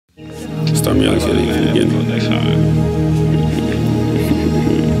start me out here again. Next time.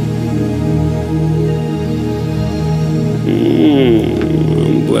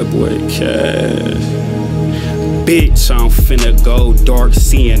 BlackBoyy Cashh. Bitch, I'm finna go dark,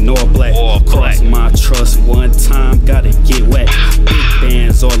 seeing all black. Cross my trust one time, gotta get wet. Big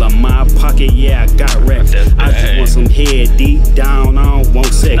bands all in my pocket, yeah, I got wrecked. I just want some head deep down, I don't want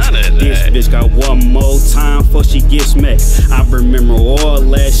sex. This bitch got one more time before she gets smacked. I remember all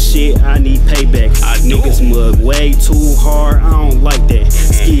that shit, I need payback. Niggas mug way too hard, I don't like that.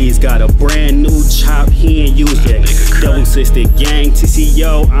 Skis got a brand new chop, he ain't use that. Double sister gang,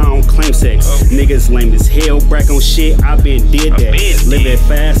 TCO, I don't claim sex. Niggas lame as hell, brack on shit, I been did that. Living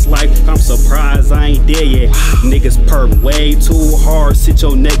fast life, I'm surprised I ain't dead yet. Niggas perp way too hard, sit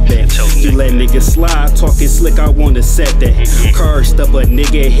your neck back. You let niggas slide, talking slick, I wanna set that. Cursed up a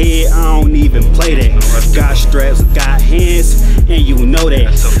nigga head, I don't even play that. Got straps, got hands, and you know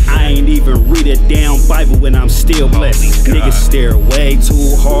that. I ain't even read a damn Bible when I'm still blessed. Niggas stare way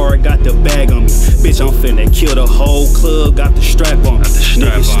too hard, got the bag on me. Bitch, I'm finna kill the whole club, got the strap on me.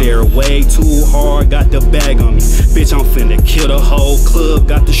 Niggas stare way too hard, got the bag on me. Bitch, I'm finna kill the whole club,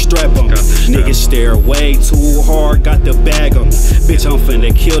 got the strap on me. Niggas stare way too hard, got the bag on me. Bitch, I'm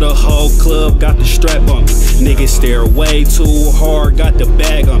finna kill the whole club, got the strap on me. Niggas stare way too hard, got the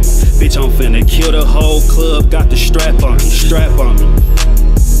bag on me. Bitch, I'm finna kill the whole club, got the strap on me. Strap on me.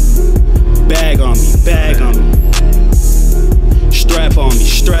 Bag on me, bag on me. Strap on me,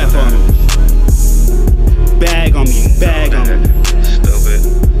 strap on me. Bag on me, bag on me. Stupid.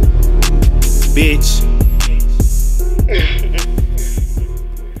 Bitch.